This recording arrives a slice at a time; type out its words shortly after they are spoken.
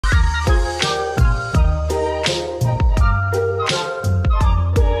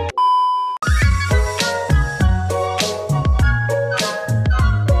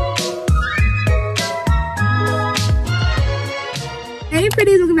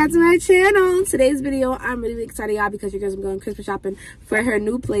back to my channel. Today's video, I'm really excited, y'all, because your girl's going Christmas shopping for her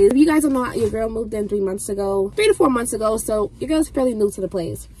new place. If you guys don't know, your girl moved in 3 to 4 months ago, so your girl's fairly new to the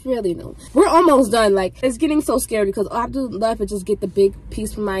place. Really new. We're almost done. Like, it's getting so scary because all I have to do left is just get the big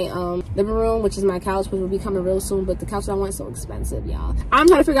piece from my living room, which is my couch, which will be coming real soon. But the couch that I want is so expensive, y'all. I'm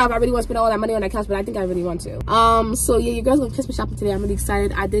trying to figure out if I really want to spend all that money on that couch, but I think I really want to. So yeah, your girl's going Christmas shopping today. I'm really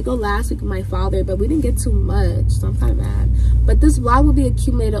excited. I did go last week with my father, but we didn't get too much, so I'm kind of mad. But this vlog will be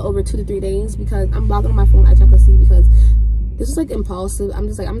accumulated over 2 to 3 days because I'm vlogging on my phone, as y'all can see, because this is like impulsive. I'm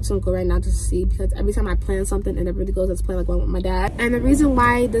just gonna go right now just to see, because every time I plan something and it really goes as planned, like one with my dad. And the reason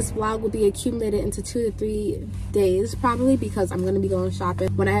why this vlog will be accumulated into 2 to 3 days, probably because I'm gonna be going shopping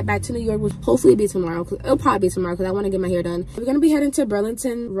when I head back to New York, which hopefully be tomorrow. It'll probably be tomorrow because I want to get my hair done. We're gonna be heading to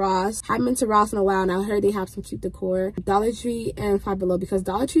Burlington, Ross. I haven't been to Ross in a while, and I heard they have some cute decor. Dollar Tree and Five Below, because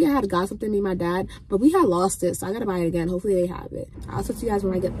Dollar Tree I had got something, me and my dad, but we had lost it, so I gotta buy it again. Hopefully they have it. I'll talk to you guys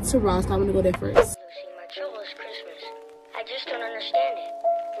when I get to Ross. I'm gonna go there first. I just don't understand it.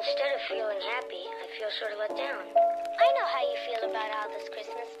 Instead of feeling happy, I feel sort of let down. I know how you feel about all this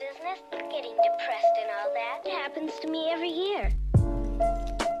Christmas business, getting depressed and all that. It happens to me every year.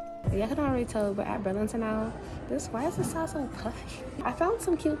 Y'all can already tell we're at Burlington now. Why is this house so plush? I found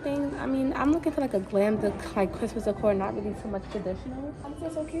some cute things. I mean, I'm looking for like a glam like Christmas decor, not really too much traditional. Oh, this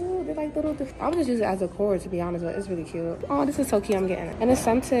is so cute. They're like little, I would just use it as a decor, to be honest, but it's really cute. Oh, this is so cute. I'm getting it. And it's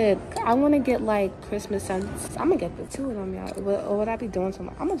scented. I want to get like Christmas scents. I'm gonna get the 2 of them, y'all. Or would I be doing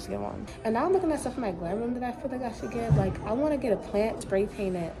something? I'm gonna just get one. And now I'm looking at stuff in my glam room that I feel like I should get. Like, I want to get a plant spray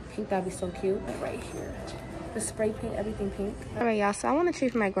painted pink. That'd be so cute. Like right here. The spray paint everything pink. All right, y'all, so I want to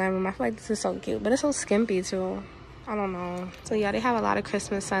choose my glam room. I feel like this is so cute, but it's so skimpy too. I don't know. So yeah, they have a lot of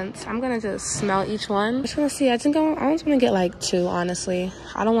Christmas scents. I'm gonna just smell each one. I'm just gonna see. I just want to get like 2, honestly.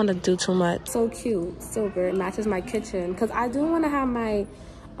 I don't want to do too much. So cute. Silver. It matches my kitchen, because I do want to have my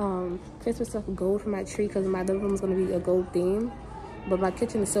Christmas stuff gold for my tree, because my living room is gonna be a gold theme. But my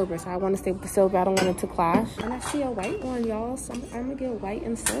kitchen is silver, so I want to stay with the silver. I don't want it to clash. And I see a white one, y'all, so I'm gonna get white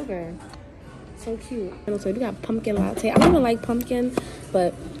and silver. So cute. And so we got pumpkin latte. I don't even like pumpkin,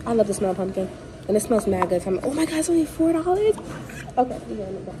 but I love the smell of pumpkin. And it smells mad good. Oh my god, it's only $4. Okay,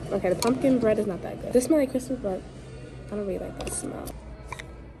 okay, the pumpkin bread is not that good. This smells like Christmas, but I don't really like that smell.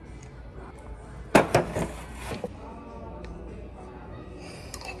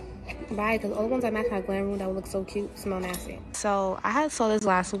 Bye, because all the ones I match my glam room that would look so cute smell nasty. So I had saw this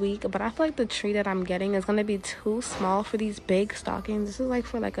last week, but I feel like the tree that I'm getting is gonna be too small for these big stockings. This is like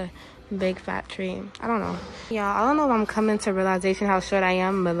for like a big fat tree. I don't know. Y'all, I don't know if I'm coming to realization how short I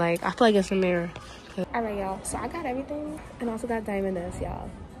am, but like I feel like it's a mirror. All right, y'all, so I got everything and also got diamond dust, y'all.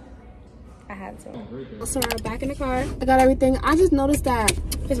 I had to. So we're back in the car. I got everything. I just noticed that,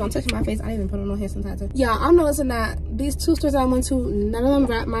 please don't touch my face. I didn't even put on no hand sanitizer. Yeah, I'm noticing that these 2 stores I went to, none of them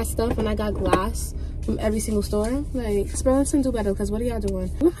wrapped my stuff, and I got glass from every single store. Like, Burlington do better, because what are y'all doing?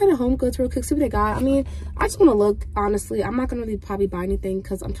 We're playing Home Goods real quick, see what they got. I mean, I just want to look, honestly. I'm not gonna really probably buy anything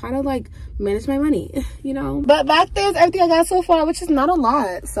because I'm trying to like manage my money, you know. But back there's everything I got so far, which is not a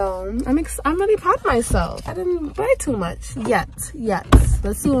lot. So I'm really proud of myself. I didn't buy too much yet.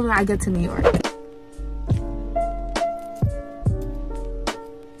 Let's see when I get to New York.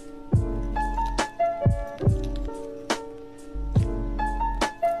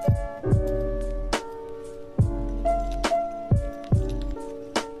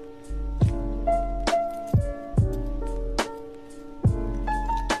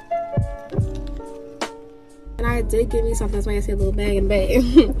 And I did give me something, that's why I say a little bag and bag.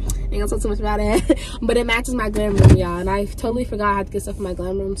 Ain't gonna talk too much about it. But it matches my glam room, y'all. And I totally forgot I had to get stuff for my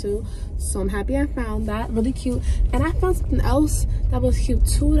glam room too. So I'm happy I found that. Really cute. And I found something else that was cute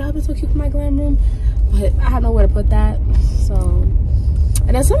too. That was so cute for my glam room. But I had nowhere to put that. So.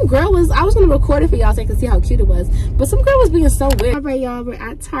 And then some girl I was gonna record it for y'all so you can see how cute it was. But some girl was being so weird. All right, y'all, we're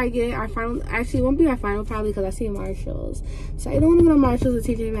at Target. Our final, actually, it won't be our final probably because I see Marshalls. So I don't want to go to Marshalls or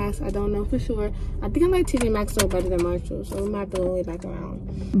TJ Maxx. I don't know for sure. I think I like TJ Maxx so better than Marshalls. So we might have to go way back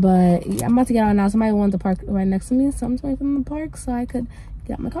around. But yeah, I'm about to get out now. Somebody wanted to park right next to me. So I'm just waiting for them to park so I could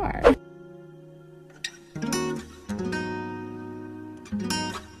get out my car.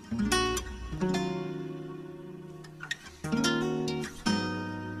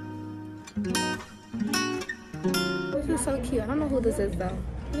 So cute. I don't know who this is though.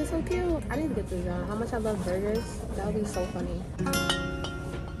 It's so cute. I need to get this, y'all. How much I love burgers. That would be so funny.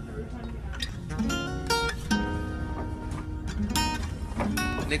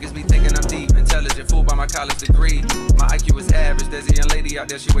 Niggas be thinking I'm deep, intelligent, fooled by my college degree. My IQ is average, there's a young lady out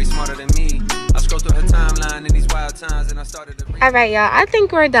there, she way smarter than me. I scroll through her timeline in these wild times and I started to read. Alright y'all, I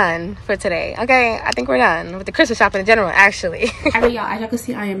think we're done for today. Okay, I think we're done with the Christmas shopping in general, actually. Alright y'all, as y'all can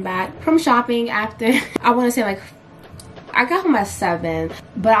see, I am back from shopping after, I want to say like, I got home at 7,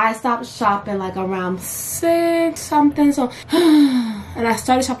 but I stopped shopping like around 6 something, so and I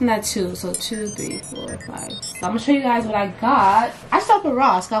started shopping at 2, so 2, 3, 4, 5. So I'm gonna show you guys what I got. I stopped at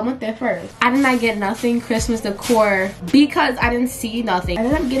Ross, so I went there first. I did not get nothing Christmas decor because I didn't see nothing. I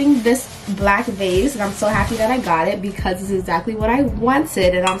ended up getting this black vase, and I'm so happy that I got it because it's exactly what I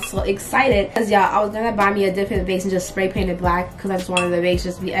wanted, and I'm so excited. Cause y'all, I was gonna buy me a different vase and just spray paint it black because I just wanted the vase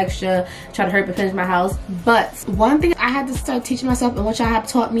just to be extra, try to hurry up and finish my house. But one thing I had to start teaching myself, and what y'all have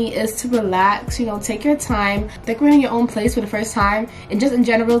taught me, is to relax. You know, take your time, decorating your own place for the first time, and just in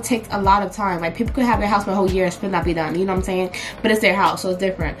general takes a lot of time. Like, people could have their house for a whole year and still not be done, you know what I'm saying? But it's their house, so it's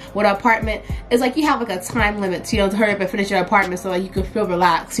different. With an apartment, it's like you have like a time limit to, you know, to hurry up and finish your apartment so like you can feel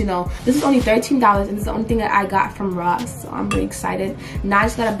relaxed, you know. This is only $13, and this is the only thing that I got from Ross, so I'm really excited. Now I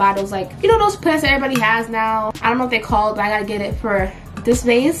just gotta buy those, like, you know, those plants that everybody has now. I don't know what they're called, but I gotta get it for this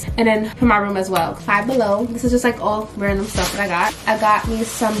vase and then for my room as well. Five Below. This is just like all random stuff that I got. I got me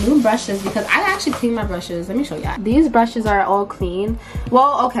some new brushes because I actually clean my brushes. Let me show y'all. These brushes are all clean.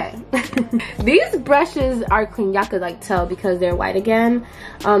 Well, okay. These brushes are clean. Y'all could like tell because they're white again.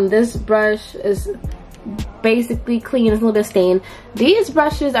 This brush is basically clean. It's a little bit stained. These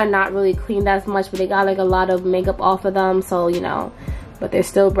brushes are not really cleaned as much, but they got like a lot of makeup off of them, so you know, but they're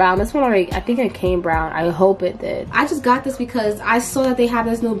still brown. This one already, I think it came brown. I hope it did. I just got this because I saw that they have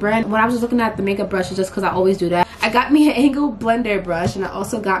this new brand when I was just looking at the makeup brushes, just because I always do that. I got me an angle blender brush, and I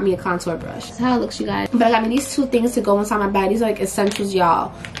also got me a contour brush. That's how it looks, you guys. But I got me these two things to go inside my bag. These are like essentials,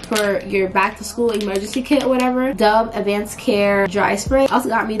 y'all, for your back to school emergency kit or whatever. Dove Advanced Care dry spray. I also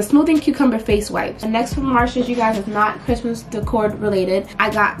got me the smoothing cucumber face wipes. And next from Marshalls, you guys, is not Christmas decor related.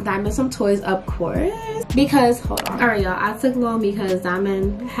 I got Diamond some toys, of course, because hold on. All right, y'all, I took long because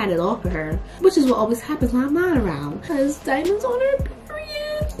Diamond had it all for her, which is what always happens when I'm not around, because Diamond's on her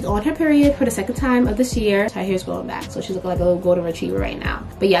period. On her period for the second time of this year. Her hair's going back, so she's looking like a little golden retriever right now.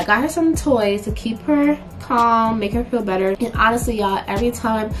 But yeah, I got her some toys to keep her calm, make her feel better. And honestly, y'all, every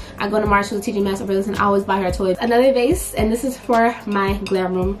time I go to Marshalls, TJ Maxx, or Burlington, I always buy her toys. Another vase, and this is for my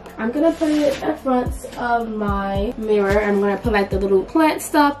glam room. I'm gonna put it in front of my mirror. I'm gonna put like the little plant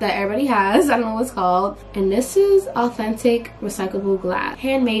stuff that everybody has. I don't know what it's called. And this is authentic recyclable glass,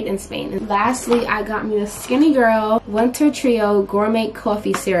 handmade in Spain. And lastly, I got me the Skinny Girl Winter Trio Gourmet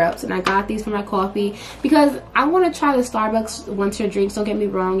Coffee Syrups, and I got these for my coffee because I want to try the Starbucks winter drinks, don't get me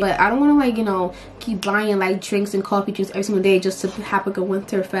wrong, but I don't want to, like, you know, keep buying like drinks and coffee juice every single day just to have like a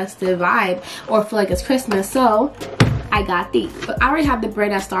winter festive vibe or feel like it's Christmas. So I got these, but I already have the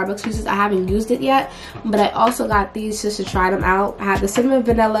brand that Starbucks uses. I haven't used it yet, but I also got these just to try them out. I have the cinnamon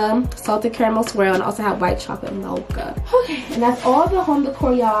vanilla salted caramel swirl, and I also have white chocolate mocha. Okay, and that's all the home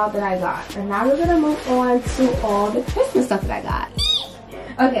decor, y'all, that I got. And now we're gonna move on to all the Christmas stuff that I got.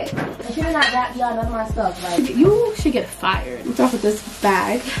 Okay, if you're not that, y'all, none of my stuff, like, you should get fired. Let's off with this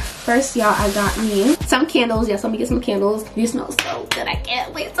bag. First, y'all, I got me some candles. Yes, let me get some candles. These smell so good. I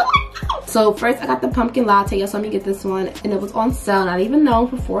can't wait to So first, I got the pumpkin latte. Yes, let me get this one, and it was on sale, not even known,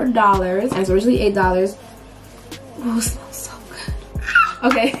 for $4. And it's originally $8. Oh, it smells so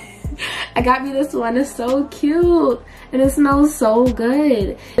good. Okay, I got me this one. It's so cute, and it smells so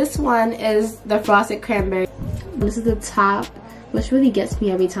good. This one is the frosted cranberry. This is the top, which really gets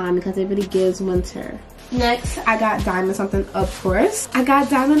me every time because it really gives winter. Next, I got Diamond something, of course. I got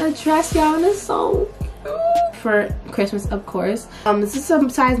Diamond a dress, y'all, and it's so cute. For Christmas, of course. This is some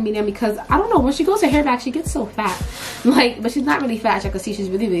size medium because I don't know, when she goes her hair back, she gets so fat. Like, but she's not really fat. I can see she's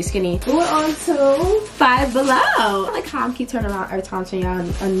really, really skinny. Moving on to Five Below. I like how I keep turning around every time I show y'all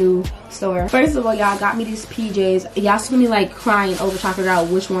a new store. First of all, y'all got me these PJs. Y'all see me like crying over trying to figure out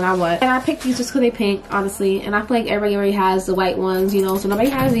which one I want. And I picked these just because they pink, honestly. And I feel like everybody already has the white ones, you know, so nobody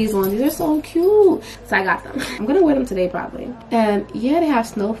has these ones. These are so cute. So I got them. I'm gonna wear them today probably. And yeah, they have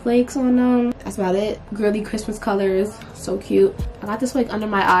snowflakes on them. That's about it. Girly Christmas colors, so cute. I got this like under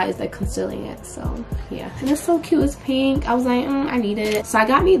my eyes, like concealing it, so yeah. And it's so cute. It's pink. I was like, I need it. So I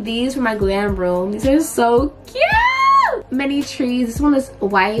got me these for my glam room. These are so cute. Mini trees. This one is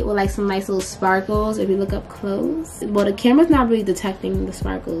white with like some nice little sparkles if you look up close. Well, the camera's not really detecting the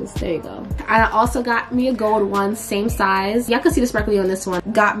sparkles. There you go. And I also got me a gold one, same size. Y'all can see the sparkly on this one.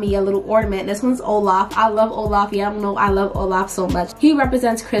 Got me a little ornament. This one's Olaf. I love Olaf. Yeah, I don't know, I love Olaf so much. He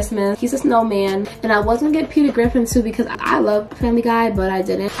represents Christmas. He's a snowman. And I was gonna get Peter Griffin too because I love Family Guy, but I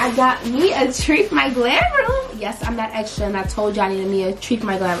didn't. I got me a tree for my glam room. Yes, I'm that extra, and I told you I needed me a tree for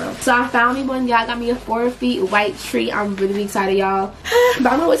my glam room. So I found me one, y'all. Got me a 4 feet white tree. I'm really excited, y'all.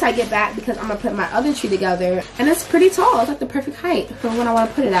 But I'm gonna wait till I get back because I'm gonna put my other tree together. And it's pretty tall. It's like the perfect height for when I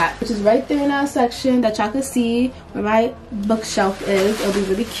want to put it at, which is right there in that section that y'all can see where my bookshelf is. It'll be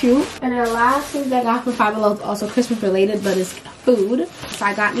really cute. And then the last thing that I got from Five Below is also Christmas related, but it's food. So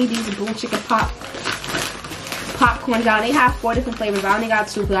I got me these boom chicken popcorn, y'all. They have 4 different flavors. I only got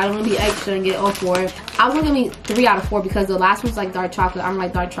 2 because I don't want to be extra and get all 4. I was gonna give me 3 out of 4 because the last one's like dark chocolate. I'm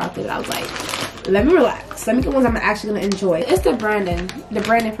like dark chocolate. I was like, let me relax. Let me get ones I'm actually gonna enjoy. It's the branding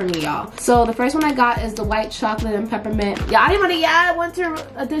for me, y'all. So the first one I got is the white chocolate and peppermint. Yeah, I didn't want to. Yeah, winter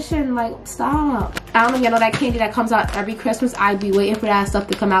edition. Like, stop. I don't know if y'all know that candy that comes out every Christmas. I'd be waiting for that stuff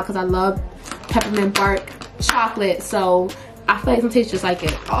to come out because I love peppermint bark chocolate. So I feel like it's gonna taste just like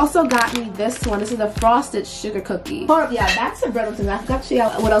it. Also got me this one. This is a frosted sugar cookie. Yeah, back to Burlington. I forgot to show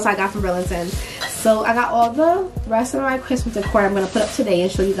you what else I got from Burlington. So I got all the rest of my Christmas decor I'm gonna put up today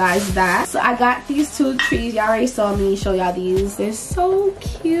and show you guys that. So I got these 2 trees. Y'all already saw me show y'all these. They're so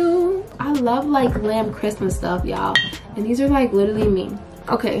cute. I love like glam Christmas stuff, y'all. And these are like literally me.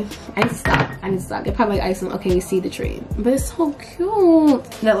 Okay, I need to stop. They're probably like icing. Okay, you see the tree. But it's so cute.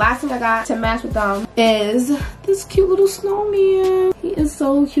 The last thing I got to match with them is this cute little snowman. He is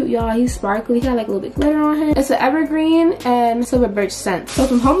so cute, y'all. He's sparkly. He got like a little bit glitter on him. It's an evergreen and silver birch scent. So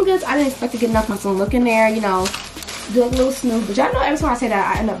from Home Goods, I didn't expect to get enough. I'm gonna look in there, you know, do like a little snoop. But y'all know every time I say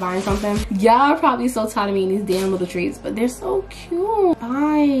that, I end up buying something. Y'all are probably so tired of me in these damn little trees, but they're so cute.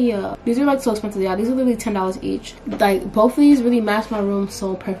 Bye. These are like so expensive, y'all. These are literally $10 each. Like both of these really match my room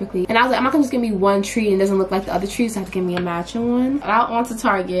so perfectly. And I was like, I'm not gonna just give me one tree and it doesn't look like the other trees. So I have to give me a matching one. And I went to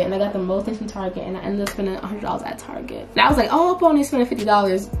Target and I got the most things from Target and I ended up spending $100 at Target. And I was like, oh, I'm only spending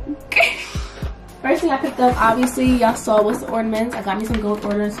 $50. First thing I picked up, obviously, y'all saw was the ornaments. I got me some gold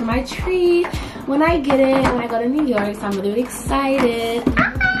ornaments for my tree when I get it, when I go to New York. So I'm really excited.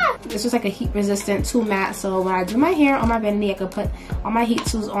 It's just like a heat resistant tool mat, so when I do my hair on my vanity, I can put all my heat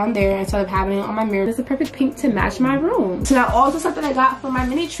tools on there instead of having it on my mirror. It's the perfect pink to match my room. So now also something I got for my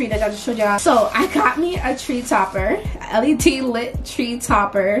mini tree that I just showed y'all. So I got me a tree topper, LED lit tree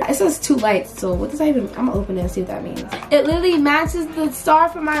topper. It says 2 lights, so what does that even, I'm gonna open it and see what that means. It literally matches the star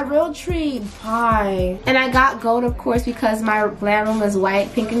for my real tree. Bye. And I got gold, of course, because my glam room is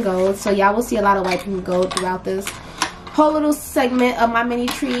white, pink, and gold. So y'all will see a lot of white, pink, and gold throughout this whole little segment of my mini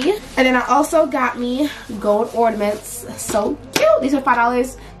tree. And then I also got me gold ornaments. So cute. These are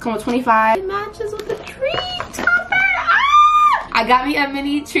 $5, come with 25. It matches with the tree topper. Ah! I got me a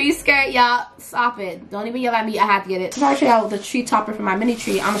mini tree skirt, y'all. Stop it. Don't even yell at me. I have to get it. So I'll show y'all the tree topper for my mini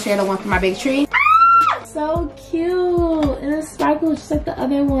tree. I'm gonna show you the one for my big tree. So cute, and it's sparkles just like the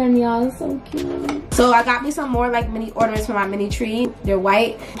other one, y'all. It's so cute. So I got me some more like mini ornaments for my mini tree. They're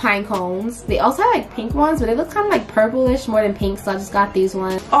white pine cones. They also have like pink ones, but they look kind of like purplish more than pink, so I just got these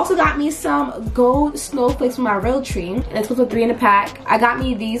ones. Also got me some gold snowflakes for my real tree, and it's with 3 in a pack. I got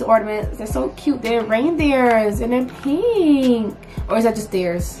me these ornaments. They're so cute. They're reindeers and they're pink, or is that just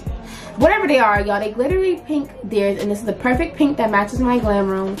theirs? Whatever they are, y'all, they glittery pink deers, and this is the perfect pink that matches my glam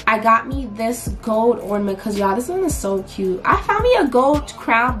room. I got me this gold ornament because, y'all, this one is so cute. I found me a gold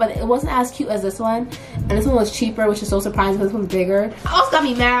crown, but it wasn't as cute as this one, and this one was cheaper, which is so surprising because this one's bigger. I also got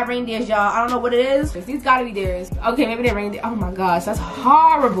me mad reindeers, y'all. I don't know what it is. These gotta be theirs. Okay, maybe they're reindeer. Oh my gosh, that's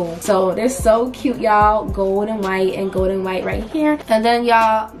horrible. So they're so cute, y'all. Gold and white right here. And then,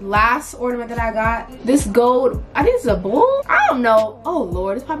 y'all, last ornament that I got, this gold, I think it's a bull. I don't know. Oh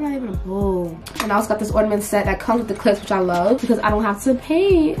Lord, it's probably not even a bull. And I also got this ornament set that comes with the clips, which I love because I don't have to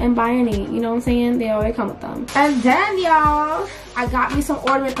pay and buy any, you know what I'm saying? They already come with them. And then, y'all, I got me some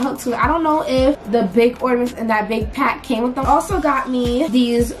ornament to hook to it. I don't know if the big ornaments in that big pack came with them. Also got me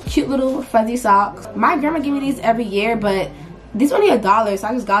these cute little fuzzy socks. My grandma gave me these every year, but these are only $1, so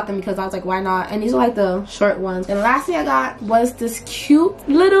I just got them because I was like, why not? And these are like the short ones. And the last thing I got was this cute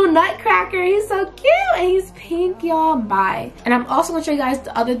little nutcracker. He's so cute and he's pink, y'all. Bye. And I'm also gonna show you guys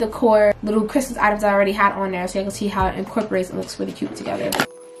the other decor little Christmas items I already had on there so you can see how it incorporates and looks really cute together.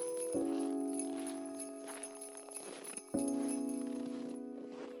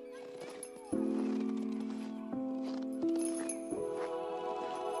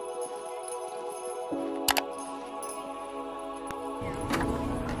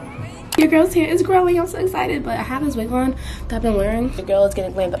 Your girl's hair is growing. I'm so excited, but I have this wig on that I've been wearing. The girl is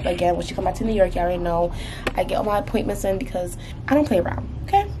getting glammed up again. When she come back to New York, you already know I get all my appointments in because I don't play around,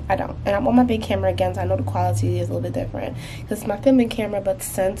 okay? I don't. And I'm on my big camera again, so I know the quality is a little bit different because it's my filming camera, but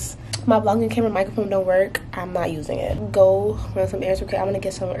since my vlogging camera microphone don't work, I'm not using it. Go run some errands real quick. I'm gonna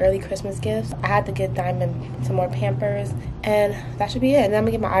get some early Christmas gifts. I had to get Diamond some more Pampers, and that should be it. And then I'm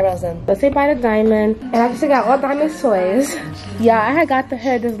gonna get my eyebrows done. Let's say bye to Diamond. And I just got all Diamond's toys. Yeah, I had got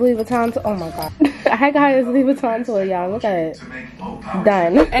this Louis Vuitton toy. Oh my god. I had got this Louis Vuitton toy, y'all. Look at it.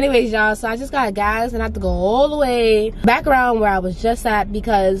 Done. Anyways, y'all, so I just got gas and I have to go all the way back around where I was just at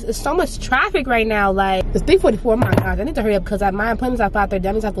because it's so much traffic right now. Like, it's 3:44. My god, I need to hurry up because my appointment's at 5:30.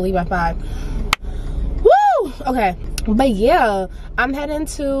 That means I have to leave at 5. Woo! Okay. But yeah, I'm heading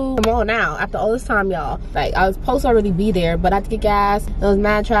to the mall now after all this time, y'all. Like, I was supposed to already be there, but I had to get gas. There was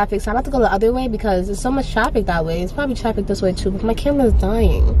mad traffic, so I'm about to go the other way because there's so much traffic that way. It's probably traffic this way too, but my camera's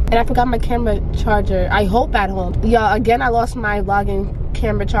dying. And I forgot my camera charger, I hope, at home. Y'all, again, I lost my vlogging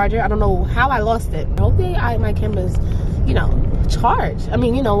camera charger. I don't know how I lost it. Hopefully my camera's, you know, charged. I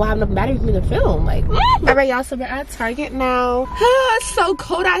mean, you know, we'll have enough battery for me to film. Like, all right, y'all, so we're at Target now. It's so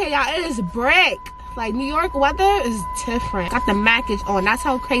cold out here, y'all. It is brick. Like, New York weather is different. Got the mackage on. That's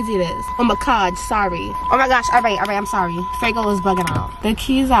how crazy it is. Oh my god, sorry. Oh my gosh, all right, I'm sorry. Fago is bugging out. The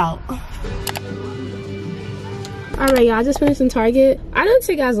key's out. All right, y'all, I just finished in Target. I didn't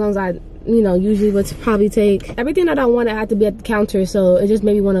take as long as I, you know, usually would probably take. Everything that I wanted had to be at the counter, so it just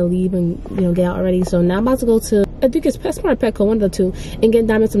made me want to leave and, you know, get out already. So now I'm about to go to, I think it's PetSmart or Petco, one of the two, and get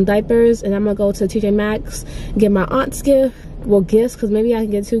Diamond some diapers, and I'm gonna go to TJ Maxx, get my aunt's gift. Well, gifts, because maybe I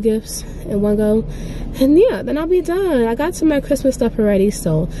can get 2 gifts in one go. And yeah, then I'll be done. I got some of my Christmas stuff already,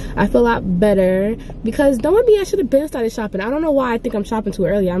 so I feel a lot better. Because don't want me, I should have been started shopping. I don't know why I think I'm shopping too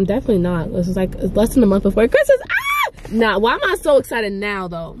early. I'm definitely not. It's like less than a month before Christmas. Ah! Nah, why am I so excited now,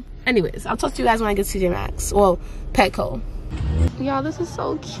 though? Anyways, I'll talk to you guys when I get to TJ Maxx. Well, Petco. Y'all, this is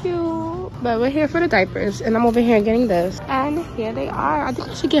so cute. But we're here for the diapers, and I'm over here getting this. And here they are. I think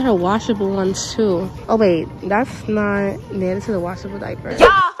I should get her washable ones too. Oh wait, that's not nailed to the washable diaper.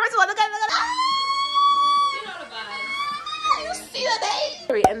 Y'all, first of all, look at you know the vibe. You see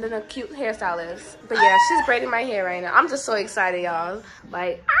the name? And then a cute hairstylist. But yeah, she's braiding my hair right now. I'm just so excited, y'all.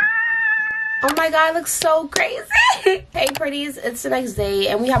 Like, oh my god, it looks so crazy. Hey pretties, it's the next day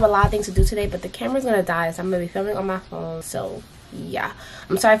and we have a lot of things to do today, but the camera's gonna die, so I'm gonna be filming on my phone. So yeah,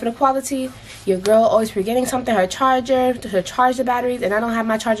 I'm sorry for the quality. Your girl always forgetting something, her charger to charge the batteries, and I don't have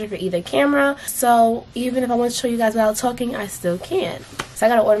my charger for either camera, so even if I want to show you guys without talking, I still can't. So I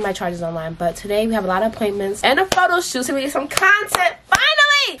gotta order my chargers online. But today we have a lot of appointments and a photo shoot, so we get some content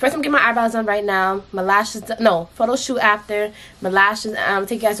finally. First, I'm getting my eyebrows done right now. My lashes done. No, photo shoot after. My lashes, I'm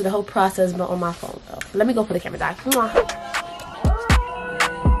take you guys through the whole process, but on my phone though. Let me go for the camera die. Mwah.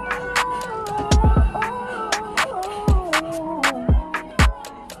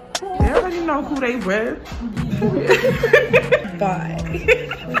 Know who they with. Bye.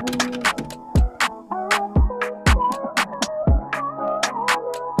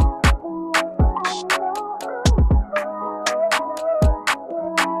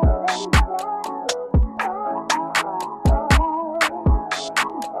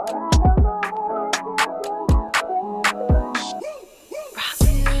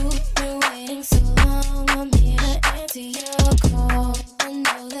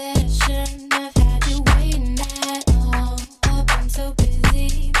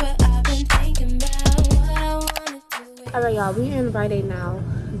 Alright, y'all, we're in Rite Aid now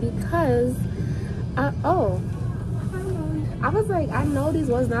because I was like, I know these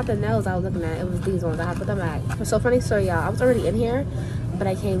ones not the nails I was looking at. It was these ones. I had to put them back. So funny story, y'all. I was already in here, but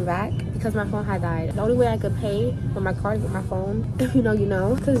I came back because my phone had died. The only way I could pay with my card with my phone, if you know, you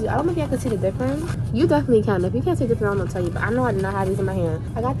know. Because I don't know if y'all can see the difference. You definitely can. If you can't see the difference, I'm gonna tell you. But I know I did not have these in my hand.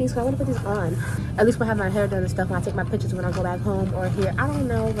 I got these because I want to put these on. At least when I have my hair done and stuff, when I take my pictures when I go back home or here. I don't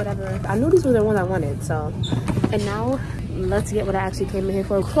know, whatever. I knew these were the ones I wanted, so. And now, let's get what I actually came in here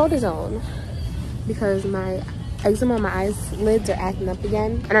for. Cortisone. Because my eczema on my eyelids are acting up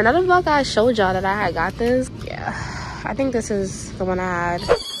again. And another vlog I showed y'all that I had got this. Yeah, I think this is the one I had.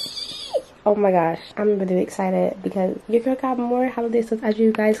 Oh my gosh, I'm really excited because your girl got more holiday stuff. As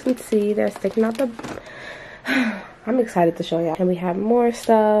you guys can see, they're sticking out the... I'm excited to show y'all. And we have more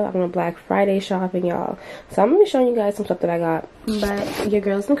stuff. I'm on Black Friday shopping, y'all. So I'm gonna be showing you guys some stuff that I got. But your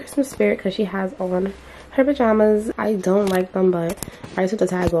girl's in Christmas spirit because she has on her pajamas. I don't like them, but I took the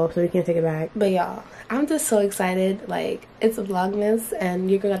tag off so we can't take it back. But y'all, I'm just so excited. Like, it's a Vlogmas and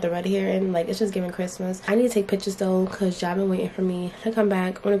your girl got the red hair and like it's just giving Christmas. I need to take pictures though because y'all been waiting for me to come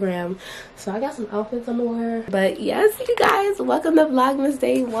back on the gram. So I got some outfits I'm gonna wear. But yes, you guys, welcome to Vlogmas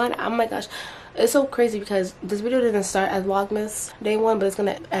day 1. Oh my gosh, It's so crazy because this video didn't start as Vlogmas day 1, but it's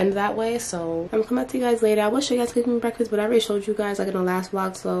gonna end that way. So I'm gonna come back to you guys later. I will show you guys cooking breakfast, but I already showed you guys like in the last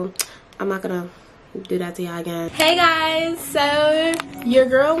vlog, so I'm not gonna do that to y'all again. Hey guys, so your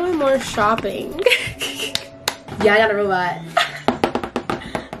girl went more shopping. Yeah, I got a robot.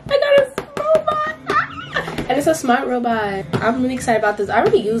 I got a robot. And it's a smart robot. I'm really excited about this. I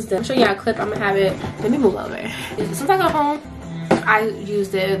already used it. I'll show you a clip. I'm gonna have it. Let me move over. Since I got home, I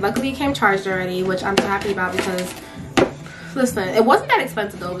used it. Luckily it came charged already, which I'm so happy about because listen, it wasn't that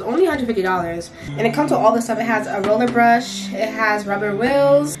expensive though. It was only $150. And it comes with all the stuff. It has a roller brush, it has rubber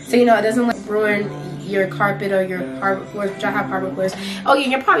wheels, so you know it doesn't like ruin your carpet or your hardwood floors, which I have hardwood floors. Oh yeah,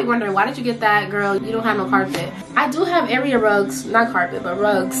 you're probably wondering, why did you get that, girl? You don't have no carpet. I do have area rugs, not carpet, but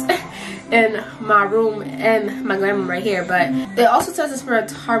rugs in my room and my glam room right here, but it also says it's for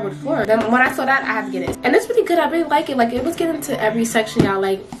a hardwood floor. Then when I saw that, I had to get it. And it's really good. I really like it. Like, it was getting to every section, y'all.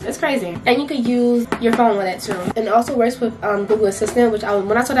 Like, it's crazy. And you could use your phone with it too. And it also works with Google Assistant, which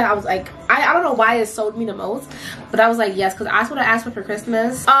when I saw that, I was like, I don't know why it sold me the most, but I was like, yes, because that's what I asked for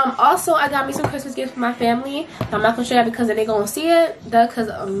Christmas. Also, I got me some Christmas gifts for my family. I'm not gonna show you because then they're gonna see it, because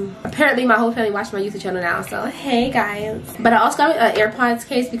apparently my whole family watch my YouTube channel now, so hey guys. But I also got an AirPods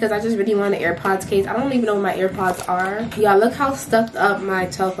case because I just really want an AirPods case. I don't even know what my AirPods are. Y'all, look how stuffed up my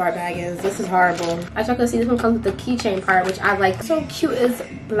 12-bar bag is. This is horrible. As y'all can see, this one comes with the keychain part, which I like. So cute is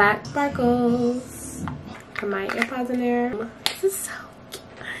black sparkles. Put my AirPods in there. This is so cute.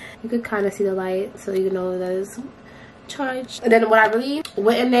 You could kind of see the light, so you know that it's charged. And then what I really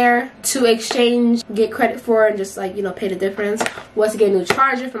went in there to exchange, get credit for, and just like, you know, pay the difference, was to get a new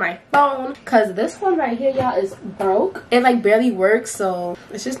charger for my phone, because this one right here, y'all, is broke. It like barely works, so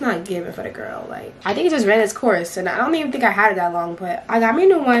it's just not giving for the girl. Like, I think it just ran its course, and I don't even think I had it that long, but I got me a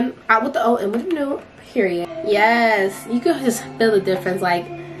new one out with the old and with the new, period. Yes, you could just feel the difference. Like,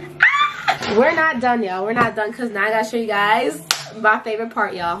 ah! We're not done, y'all. We're not done, because now I gotta show you guys my favorite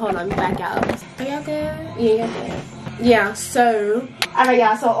part, y'all. Hold on, let me back out. Are y'all good? Yeah, y'all good. Yeah, so alright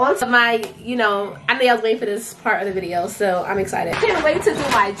y'all, so on to my, you know, I know y'all was waiting for this part of the video, so I'm excited. Can't wait to do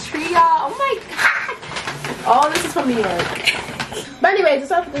my tree, y'all. Oh my god, all this is from New York. But anyways, let's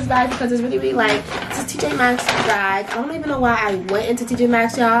start with this bag because it's really, really like, this is TJ Maxx bag. I don't even know why I went into TJ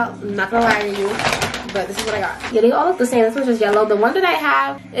Maxx, y'all. I'm not gonna lie to you, but this is what I got. Yeah, they all look the same. This one's just yellow. The one that I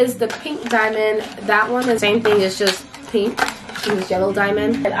have is the pink diamond. That one, the same thing, is just pink. This yellow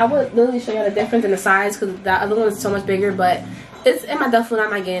diamond. And I would literally show you the difference in the size because that other one is so much bigger, but it's in my duffel and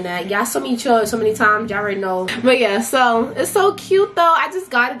I'm not getting that. Y'all saw me show it so many times, y'all already know. But yeah, so it's so cute though. I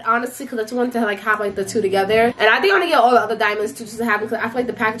just got it honestly because I just wanted to like have like the two together. And I think I'm gonna get all the other diamonds too just to have it because I feel like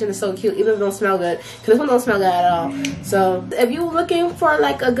the packaging is so cute, even if it don't smell good. Because this one don't smell good at all. So if you're looking for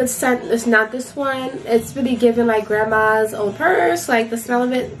like a good scent, it's not this one. It's really giving like grandma's old purse, like the smell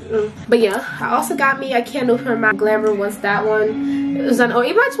of it. But yeah, I also got me a candle for my glam room once that one is done. Or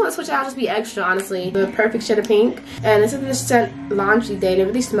even I just want to switch it out, just be extra honestly. The perfect shade of pink. And this is the scent Laundry Day. It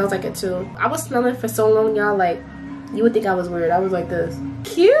really smells like it too. I was smelling it for so long, y'all, like you would think I was weird. I was like this.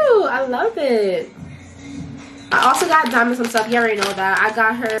 Cute. I love it. I also got Diamond some stuff. You already know that. I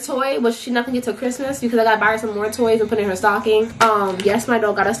got her a toy, which she not gonna get till Christmas because I gotta buy her some more toys and put in her stocking. Yes, my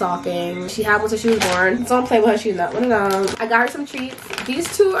dog got a stocking. She had one since she was born. So don't play with her. She's not one of them. I got her some treats.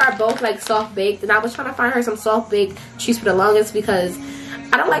 These two are both like soft baked, and I was trying to find her some soft baked treats for the longest because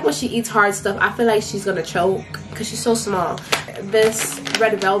I don't like when she eats hard stuff. I feel like she's gonna choke because she's so small. This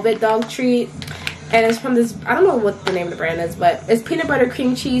red velvet dog treat, and it's from this, I don't know what the name of the brand is, but it's peanut butter,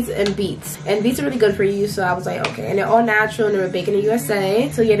 cream cheese, and beets. And beets are really good for you, so I was like, okay. And they're all natural, and they were baked in the USA.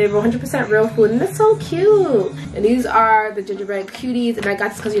 So yeah, they're 100% real food, and it's so cute. And these are the gingerbread cuties, and I got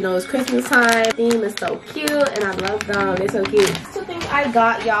this because, you know, it's Christmas time. The theme is so cute, and I love them. They're so cute. Two things I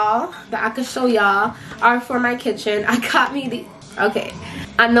got, y'all, that I could show y'all are for my kitchen. I got me the, okay,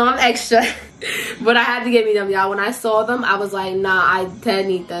 I know I'm extra. But I had to get me them, y'all. When I saw them, I was like, nah, I did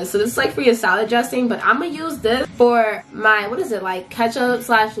need this. So this is like for your salad dressing, but I'm gonna use this for my, what is it, like ketchup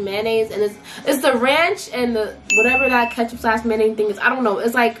slash mayonnaise, and it's the ranch and the whatever that ketchup slash mayonnaise thing is. I don't know.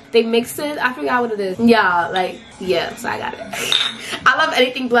 It's like they mix it. I forgot what it is. Yeah, like, yeah, so I got it. I love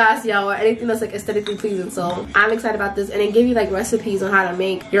anything glass, y'all, or anything that's like aesthetically pleasing, so I'm excited about this. And they give you like recipes on how to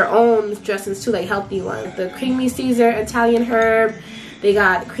make your own dressings too, like healthy ones. The creamy Caesar Italian herb. They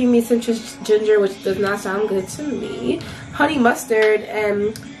got creamy citrus ginger, which does not sound good to me. Honey mustard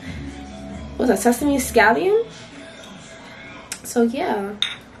and what's that, sesame scallion? So yeah.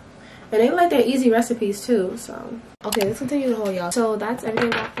 And they like their easy recipes too, so. Okay, let's continue the haul, y'all. So that's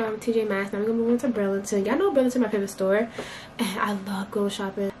everything I got from TJ Maxx. Now I'm gonna move on to Burlington. Y'all know Burlington, my favorite store. And I love going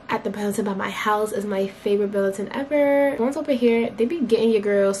shopping at at the Burlington by my house is my favorite Burlington ever. The ones over here, they be getting your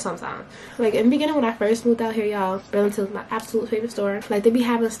girls sometimes. Like in the beginning when I first moved out here, y'all, Burlington was my absolute favorite store. Like they be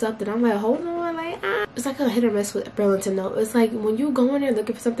having stuff that I'm like, hold on, like it's like a hit or miss with Burlington though. It's like when you go in there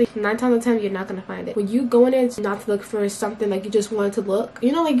looking for something, 9 times out of 10 you're not gonna find it. When you go in there not to look for something, like you just wanted to look,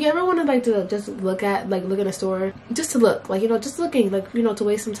 you know, like you ever wanted like to just look at in a store just to look, like, you know, just looking, like, you know, to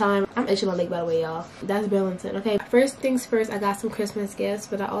waste some time. I'm itching my leg, by the way, y'all. That's Burlington. Okay, first things first, I got some Christmas gifts,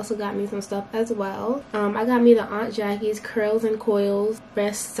 but I also got me some stuff as well. I got me the Aunt Jackie's Curls and Coils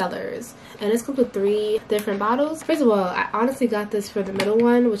Best Sellers, and this comes with 3 different bottles. First of all, I honestly got this for the middle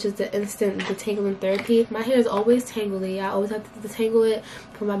one, which is the instant detangling therapy. My hair is always tangly. I always have to detangle it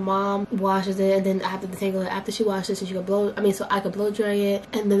before my mom washes it, and then I have to detangle it after she washes so she can blow, so I could blow dry it,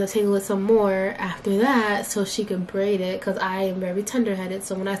 and then detangle it some more after that so she could braid it, because I am very tender headed.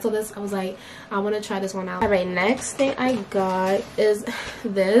 So when I saw this, I was like, I want to try this one out. All right, next thing I got is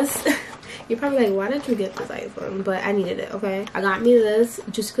this. You're probably like, why did you get this iPhone? But I needed it, okay? I got me this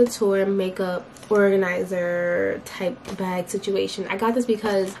Juicy Couture makeup organizer type bag situation. I got this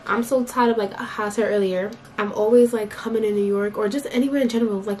because I'm so tired of, like how I said earlier, I'm always like coming in New York or just anywhere in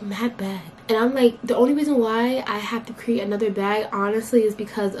general with like mad bag. And I'm like, the only reason why I have to create another bag honestly is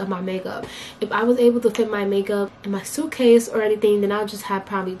because of my makeup. If I was able to fit my makeup in my suitcase or anything, then I'll just have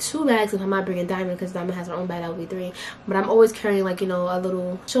probably 2 bags if I'm not bringing Diamond, because Diamond has her own bag. That would be 3. But I'm always carrying, like, you know, a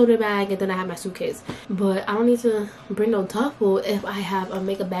little shoulder bag, and then I have my suitcase. But I don't need to bring no duffel if I have a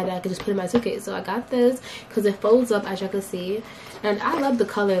makeup bag that I can just put in my suitcase. So I got this because it folds up, as you can see, and I love the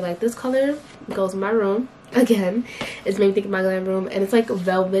color. Like, this color goes in my room. Again, it's made me think of my glam room, and it's like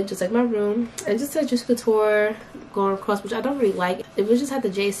velvet, just like my room. And just said Juicy Couture going across, which I don't really like. If it just had the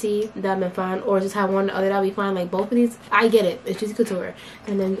JC, that'd been fine, or just had one or the other, that'd be fine. Like both of these, I get it, it's Juicy Couture.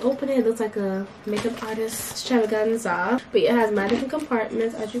 And then you open it, it looks like a makeup artist extravaganza, but it has my different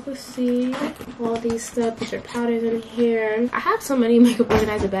compartments, as you can see. All these stuff, put your powders in here. I have so many makeup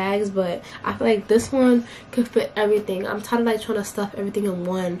organizer bags, but I feel like this one could fit everything. I'm tired of like trying to stuff everything in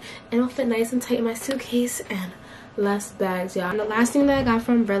one, and it'll fit nice and tight in my suitcase and less bags, y'all. And the last thing that I got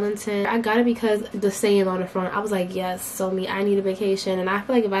from Burlington, I got it because the saying on the front, I was like, yes, so me, I need a vacation. And I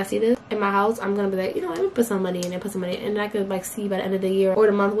feel like if I see this in my house, I'm gonna be like, you know, let me put some money in and put some money in, and I could like see by the end of the year or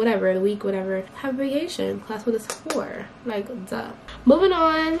the month, whatever, the week, whatever, have a vacation. That's what it's for. Like, duh. Moving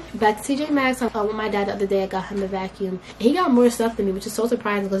on, back to TJ Maxx. I with my dad the other day. I got him the vacuum. He got more stuff than me, which is so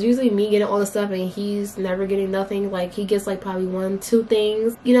surprising, because usually me getting all the stuff and he's never getting nothing. Like, he gets like probably 1, 2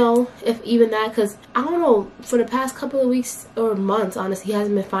 things, you know, if even that, because I don't know, for the past couple of weeks or months, honestly, he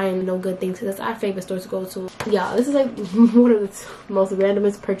hasn't been finding no good things. That's our favorite store to go to. Yeah, this is like one of the most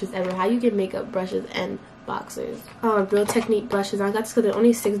randomest purchases ever. How you get makeup brushes and boxers. Real Technique brushes. I got this because they're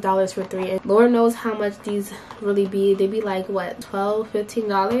only $6 for 3, and Lord knows how much these really be. They be like what, $12,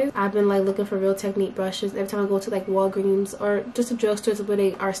 $15. I've been like looking for Real Technique brushes every time I go to like Walgreens or just a drugstore where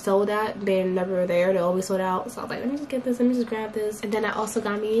they are sold at. They're never there, they're always sold out. So I was like, let me just get this, let me just grab this. And then I also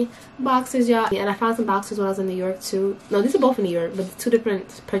got me boxers, y'all, and I found some boxers when I was in New York too. No, these are both in New York, but 2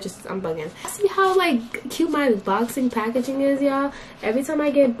 different purchases. I'm bugging. See how like cute my boxing packaging is, y'all? Every time I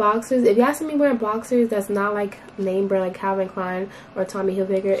get boxers, if y'all see me wearing boxers that's not like name brand like Calvin Klein or Tommy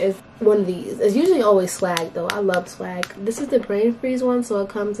Hilfiger, is one of these. It's usually always swag though. I love swag. This is the brain freeze one, so it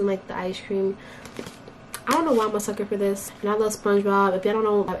comes in like the ice cream. I don't know why I'm a sucker for this, and I love SpongeBob. If y'all don't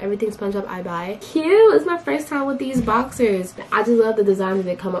know, everything SpongeBob I buy. Cute. It's my first time with these boxers. I just love the designs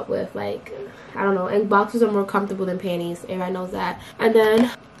they come up with. Like, I don't know, and boxers are more comfortable than panties. Everybody knows that. And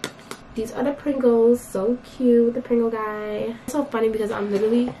then these are the Pringles. So cute with the Pringle guy. It's so funny because I'm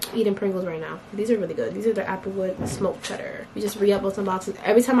literally eating Pringles right now. These are really good. These are the Applewood smoked cheddar. We just re-up with some boxes.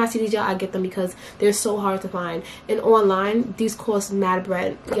 Every time I see these, y'all, I get them because they're so hard to find. And online, these cost mad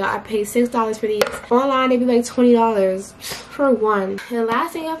bread. Y'all, I paid $6 for these. Online, they be like $20 for one. And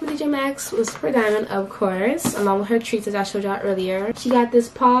last thing I got from TJ Maxx was for Diamond, of course, along with her treats as I showed y'all earlier. She got this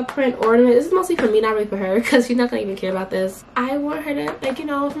paw print ornament. This is mostly for me, not really for her, because she's not gonna even care about this. I want her to, like, you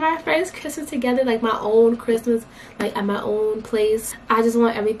know, for my first Christmas together, like my own Christmas, like at my own place. I just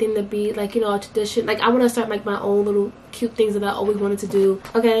want everything to be like, you know, a tradition. Like, I want to start like my own little cute things that I always wanted to do,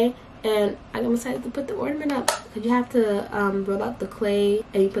 okay? And I'm excited to put the ornament up, because you have to roll out the clay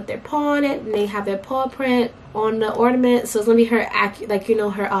and you put their paw on it, and they have their paw print on the ornament, so it's gonna be her like, you know,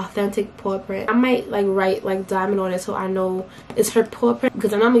 her authentic paw print. I might like write like Diamond on it so I know it's her paw print,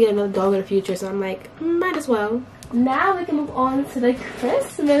 because I'm gonna get another dog in the future, so I'm like, might as well. Now we can move on to the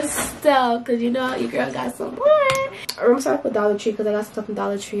Christmas stuff, because you know your girl got some more. I'm gonna start with Dollar Tree because I got some stuff from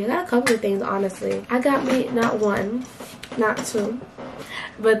Dollar Tree. I got a couple of things, honestly. I got me not 1, not 2,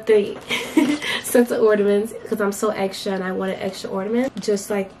 but 3. sets of ornaments because I'm so extra and I wanted extra ornament, just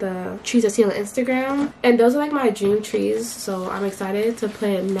like the trees I see on Instagram. And those are like my dream trees, so I'm excited to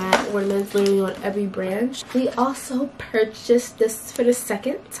put matte ornaments literally on every branch. We also purchased this for the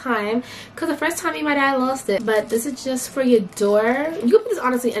second time because the first time me and my dad lost it, but this is just for your door. You can put this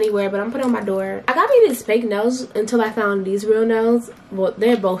honestly anywhere, but I'm putting it on my door. I got me these fake nails until I found these real nails. Well,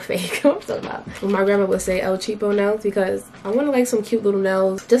 they're both fake. I'm talking about what my grandma would say, El Cheapo nails, because I wanted like some cute little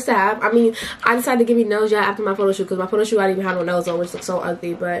nails just to have. I mean, I decided to give me nails after my photo shoot because my photo shoot I didn't even have no nails on, which looks so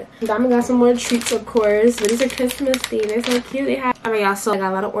ugly. But Diamond got some more treats, of course, but these are Christmas themed. They're so cute. They have, alright y'all, so I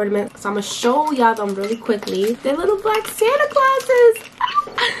got a lot of ornaments, so I'm gonna show y'all them really quickly. They're little black Santa Clauses.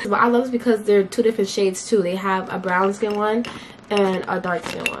 But I love this because they're two different shades too. They have a brown skin one and a dark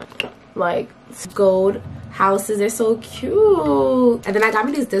skin one, like gold houses. They're so cute. And then I got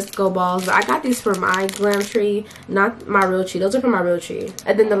me these disco balls, but I got these for my glam tree, not my real tree. Those are for my real tree.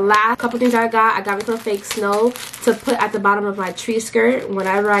 And then the last couple things I got me some fake snow to put at the bottom of my tree skirt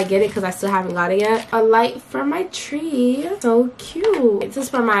whenever I get it, because I still haven't got it yet. A light for my tree, so cute. This is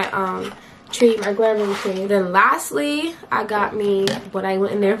for my tree, my glam room tree. Then lastly, I got me what I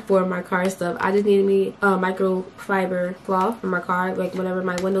went in there for, my car stuff. I just needed me a microfiber cloth for my car, like whenever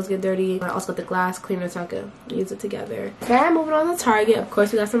my windows get dirty. I also got the glass cleaner so I could use it together. Then moving on to Target. Of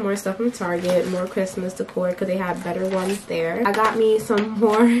course, we got some more stuff from Target, more Christmas decor because they have better ones there. I got me some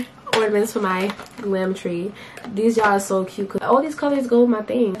more ornaments for my glam tree. These y'all are so cute because all these colors go with my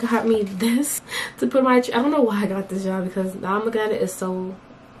thing. Got me this to put my tree. I don't know why I got this, y'all, because now I'm looking at it, it's so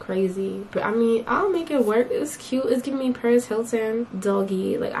crazy, but I mean, I'll make it work. It's cute. It's giving me Paris Hilton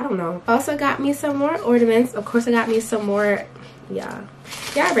doggy, like, I don't know. Also got me some more ornaments. Of course, I got me some more, yeah,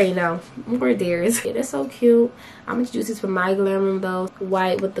 already know, more deers. Yeah, they're so cute. I'm gonna use these for my glam room though.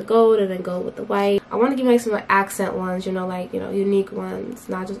 White with the gold and then gold with the white. I want to give like some like accent ones, you know, like, you know, unique ones,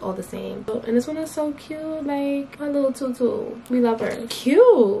 not just all the same. And this one is so cute, like my little tutu. We love her.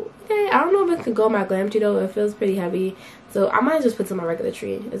 Cute. Okay, I don't know if it could go on my glam tree though. It feels pretty heavy, so I might just put some on my regular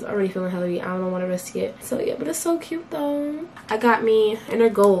tree. It's already feeling heavy. I don't want to risk it. So yeah, but it's so cute though. I got me, and they're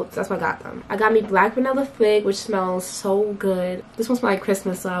gold, so that's why I got them. I got me black vanilla fig, which smells so good. This one smells like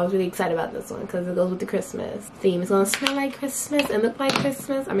Christmas, so I was really excited about this one because it goes with the Christmas theme. It's gonna smell like Christmas and look like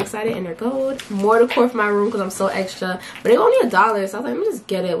Christmas. I'm excited, and they're gold. More decor for my room because I'm so extra, but they're only $1, so I was like, let me just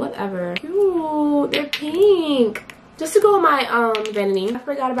get it, whatever. Cute. They're pink. Just to go with my vanity, I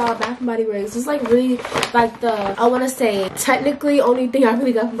forgot about Bath and Body Works. This is like really like the, I want to say technically only thing I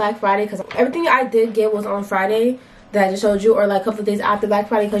really got from Black Friday, because everything I did get was on Friday that I just showed you, or like a couple of days after Black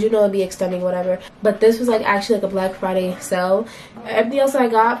Friday, because you know it'd be extending whatever. But this was like actually like a Black Friday sale. Everything else I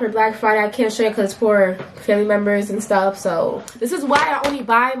got for Black Friday I can't show you because it's for family members and stuff. So this is why I only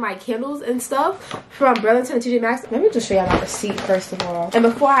buy my candles and stuff from Burlington and TJ Maxx. Let me just show y'all my receipt first of all, and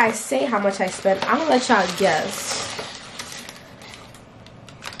before I say how much I spent, I'm gonna let y'all guess.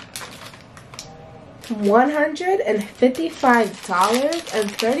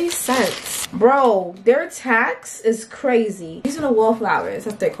 $155.30. Bro, their tax is crazy. These are the wallflowers,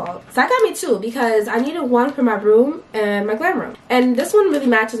 that's what they're called. So I got me two because I needed one for my room and my glam room. And this one really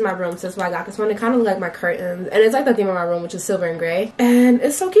matches my room, so that's why I got this one. It kind of looks like my curtains. And it's like the theme of my room, which is silver and gray. And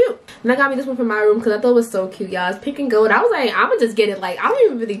it's so cute. And I got me this one for my room because I thought it was so cute, y'all. It's pink and gold. I was like, I'm gonna just get it. Like, I don't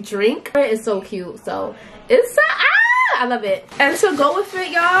even really drink. It's so cute. So it's so, I love it. And to go with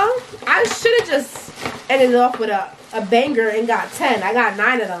it, y'all, I should have just ended off with a banger and got 10. I got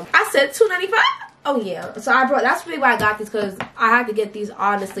 9 of them. I said $2.95. Oh yeah, so I brought, that's really why I got these, because I had to get these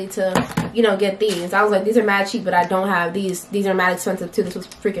honestly to, you know, get these. I was like, these are mad cheap, but I don't have these. These are mad expensive too. This was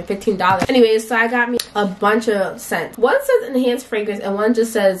freaking $15. Anyways, so I got me a bunch of scents. One says enhanced fragrance and one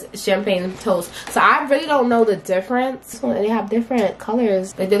just says champagne toast. So I really don't know the difference. They have different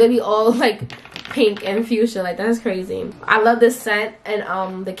colors. Like they're gonna be all like pink and fuchsia. Like that's crazy. I love this scent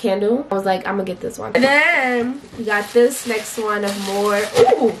and the candle. I was like, I'm gonna get this one. And then we got this next one of more.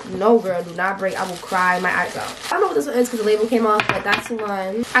 Ooh, no girl, do not break. I will cry my eyes out. I don't know what this one is because the label came off, but that's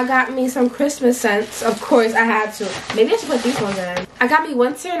one. I got me some Christmas scents. Of course I had to. Maybe I should put these ones in. I got me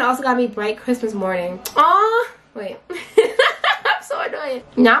winter and I also got me bright Christmas morning. Aw, wait. I'm so annoying.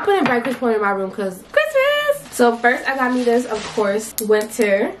 Now I'm putting bright Christmas morning in my room because Christmas. So first I got me this, of course,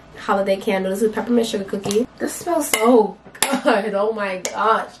 winter holiday candle. This is peppermint sugar cookie. This smells so good. Oh my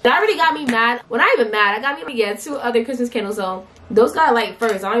gosh. That already got me mad. Well, not even mad. I got me, yeah, 2 other Christmas candles. So those got light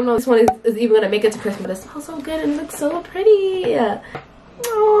first. I don't even know if this one is even gonna make it to Christmas. But it smells so good and it looks so pretty.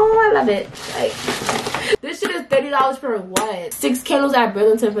 Oh, I love it. Like, this shit is $30 for what? 6 candles at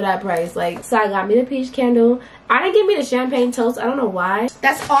Burlington for that price. Like, so I got me the peach candle. I didn't get me the champagne toast. I don't know why.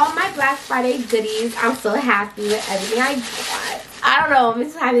 That's all my Black Friday goodies. I'm so happy with everything I got. I don't know. I'm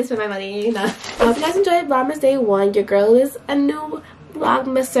just happy to spend my money, you know. I hope you guys enjoyed Vlogmas Day 1. Your girl is a new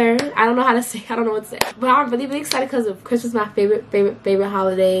Vlogmaser. I don't know how to say. I don't know what to say. But I'm really, really excited because Christmas is my favorite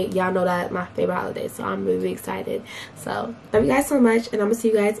holiday. Y'all know that, my favorite holiday. So I'm really, really excited. So love you guys so much, and I'm gonna see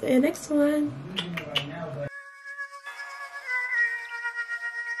you guys in the next one.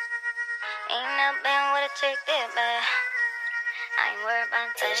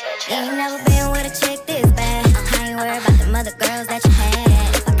 Ain't never been with a chick this bad. I ain't worried about them other girls that you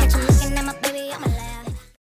had. If I catch you looking at my baby, I'ma